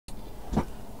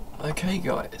Okay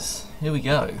guys, here we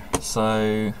go.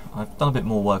 So I've done a bit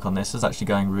more work on this. It's actually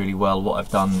going really well. What I've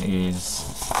done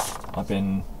is I've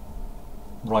been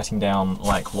writing down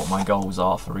like what my goals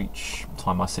are for each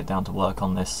time I sit down to work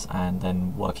on this, and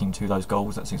then working to those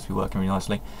goals. That seems to be working really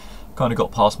nicely. Kind of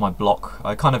got past my block.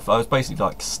 I was basically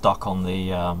like stuck on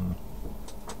the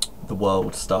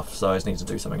world stuff, so I just need to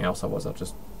do something else. Otherwise I'll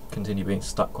just continue being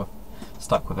stuck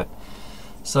with it.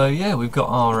 So yeah, we've got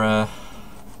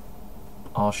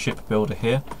our ship builder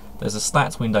here. There's a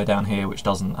stats window down here which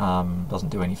doesn't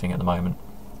do anything at the moment.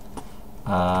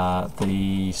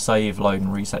 The save, load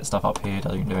and reset stuff up here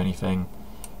doesn't do anything.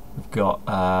 We've got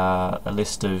a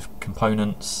list of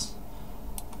components,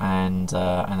 and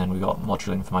then we've got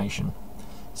module information.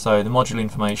 So the module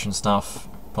information stuff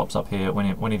pops up here.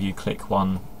 Whenever you click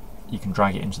one, you can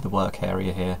drag it into the work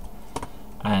area here,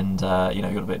 and you know,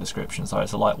 you've got a bit of description. So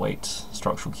it's a lightweight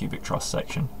structural cubic truss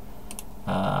section.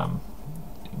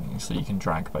 So you can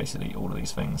drag basically all of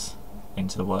these things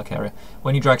into the work area.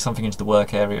 When you drag something into the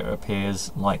work area, it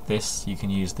appears like this. You can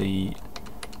use the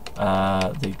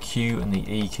Q and the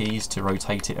E keys to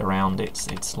rotate it around its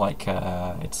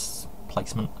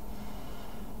placement.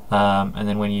 And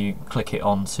then when you click it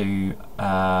onto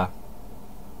a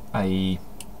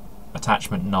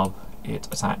attachment knob, it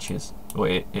attaches, or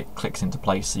it clicks into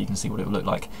place, so you can see what it would look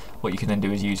like. What you can then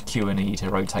do is use Q and E to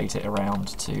rotate it around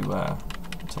to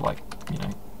like, you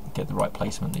know, get the right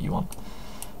placement that you want.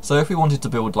 So if we wanted to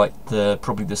build like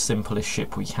probably the simplest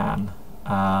ship we can,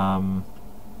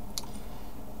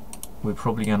 we're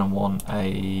probably going to want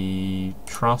a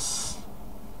truss,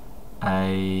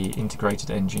 a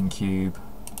integrated engine cube,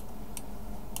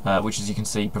 which as you can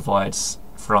see provides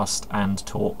thrust and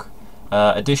torque.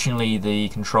 Additionally, the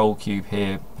control cube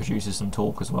here produces some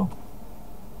torque as well.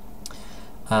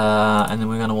 And then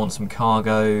we're going to want some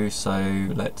cargo, so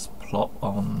let's plop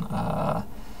on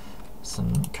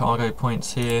some cargo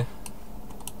points here,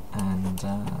 and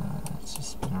let's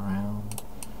just spin around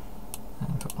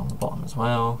and put on the bottom as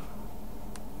well.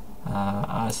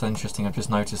 It's interesting, I've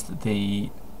just noticed that the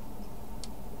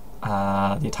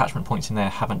attachment points in there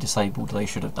haven't disabled. They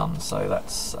should have done, so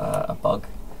that's a bug.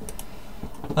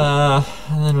 And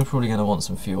then we're probably going to want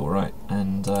some fuel, right?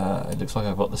 And it looks like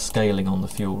I've got the scaling on the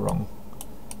fuel wrong,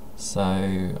 so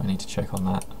I need to check on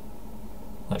that.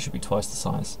 That should be twice the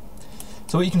size.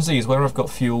 So what you can see is where I've got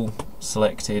fuel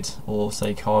selected, or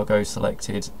say cargo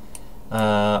selected,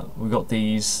 we've got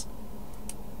these,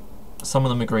 some of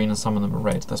them are green and some of them are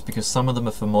red. That's because some of them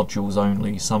are for modules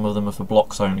only, some of them are for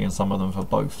blocks only, and some of them are for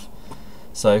both.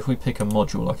 So if we pick a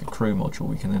module, like a crew module,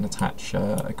 we can then attach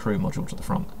a crew module to the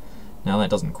front. Now that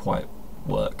doesn't quite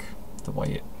work the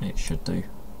way it should do,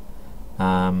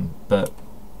 but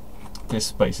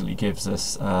this basically gives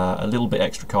us a little bit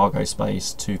extra cargo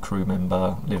space, 2 crew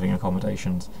member living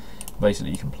accommodations.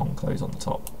 Basically you can plonk those on the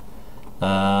top.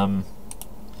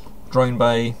 Drone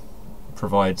bay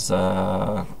provides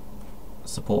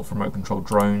support for remote controlled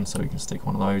drones, so we can stick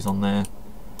one of those on there.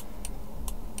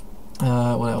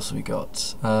 What else have we got?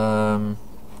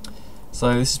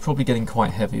 So this is probably getting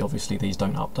quite heavy. Obviously these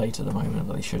don't update at the moment,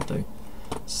 but they should do.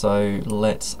 So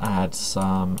let's add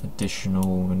some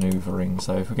additional manoeuvring.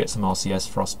 So if we get some RCS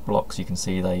thrust blocks, you can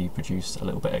see they produce a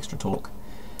little bit extra torque.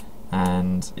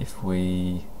 And if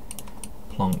we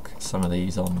plonk some of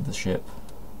these on the ship,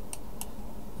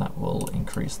 that will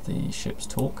increase the ship's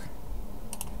torque.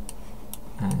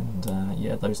 And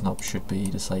yeah, those knobs should be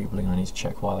disabling. I need to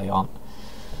check why they aren't.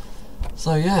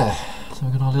 So yeah, so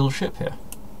we've got our little ship here.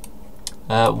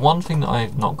 One thing that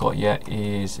I've not got yet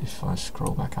is, if I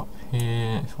scroll back up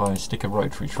here, if I stick a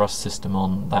rotary truss system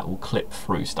on, that will clip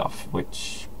through stuff,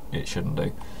 which it shouldn't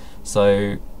do.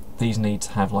 So these need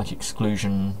to have like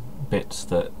exclusion bits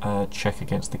that check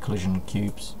against the collision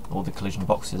cubes or the collision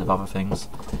boxes of other things.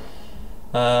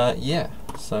 Yeah,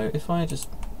 so if I just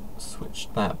switch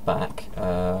that back,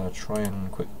 try and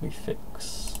quickly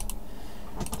fix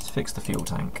the fuel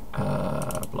tank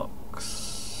blocks.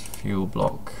 Fuel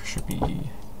block should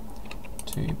be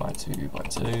 2 by 2 by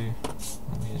 2. Let me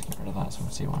just get rid of that so I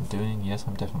can see what I'm doing. Yes,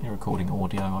 I'm definitely recording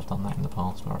audio. I've done that in the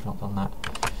past where I've not done that.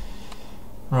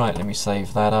 Right, let me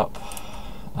save that up.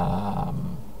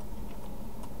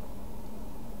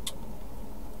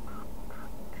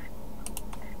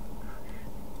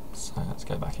 So let's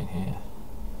go back in here.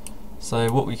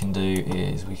 So what we can do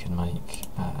is we can make,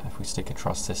 if we stick a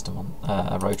truss system on,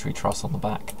 a rotary truss on the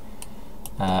back,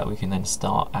 we can then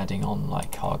start adding on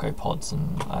like cargo pods,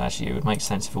 and actually it would make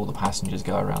sense if all the passengers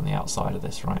go around the outside of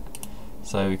this, right?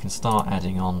 So we can start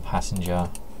adding on passenger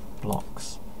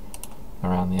blocks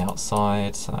around the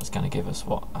outside, so that's going to give us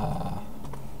what,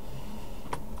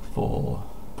 4,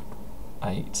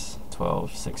 8,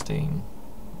 12, 16,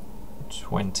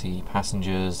 20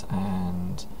 passengers,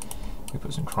 and we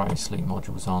put some cryo-sleep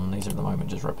modules on. These are at the moment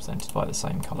just represented by the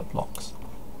same colour blocks.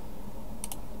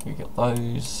 We get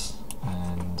those,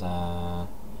 and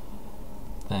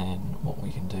then what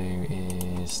we can do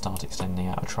is start extending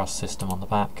out a truss system on the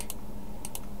back,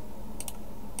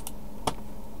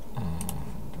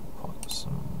 and put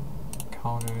some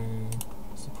cargo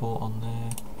support on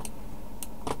there,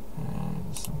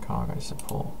 and some cargo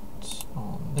support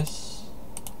on this,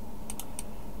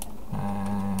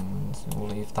 and we'll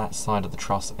leave that side of the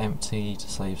truss empty to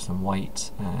save some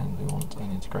weight, and we want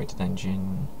an integrated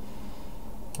engine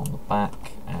on the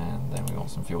back, and then we want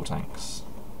some fuel tanks,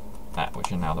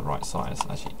 which are now the right size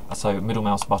actually. So middle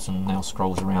mouse button now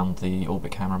scrolls around the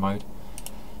orbit camera mode,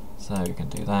 so we can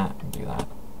do that, and do that,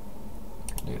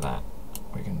 do that,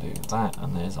 we can do that,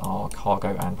 and there's our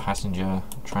cargo and passenger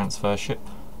transfer ship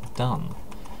done.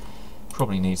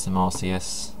 Probably need some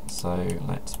RCS, so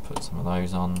let's put some of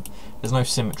those on. There's no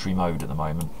symmetry mode at the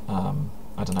moment.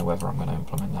 I don't know whether I'm going to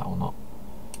implement that or not.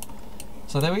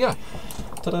 So there we go.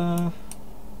 Ta-da!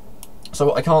 So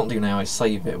what I can't do now is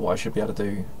save it. What I should be able to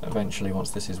do eventually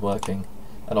once this is working,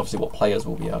 and obviously what players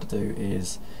will be able to do,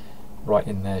 is write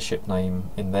in their ship name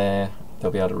in there.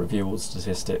 They'll be able to review all the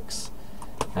statistics,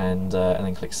 and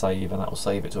then click save, and that will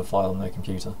save it to a file on their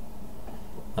computer.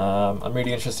 I'm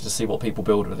really interested to see what people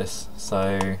build with this.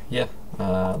 So yeah,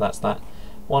 that's that.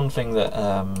 One thing that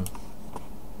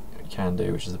you can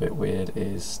do, which is a bit weird,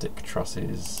 is stick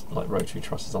trusses, like rotary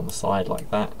trusses on the side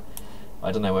like that.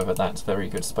 I don't know whether that's very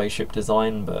good spaceship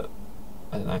design, but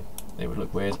I don't know, it would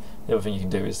look weird. The other thing you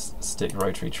can do is stick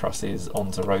rotary trusses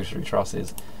onto rotary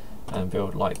trusses and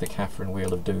build like the Catherine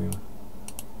Wheel of Doom.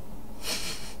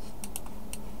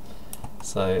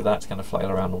 So that's going to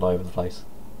flail around all over the place.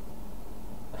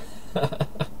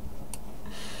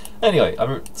 Anyway,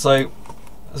 so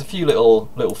there's a few little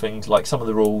things, like some of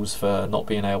the rules for not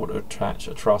being able to attach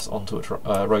a truss onto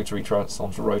a rotary truss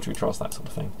onto a rotary truss, that sort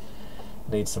of thing.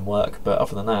 Needs some work, but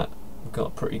other than that, we've got a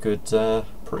pretty good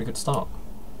start.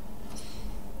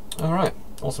 Alright,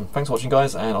 awesome. Thanks for watching,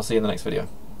 guys, and I'll see you in the next video.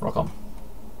 Rock on.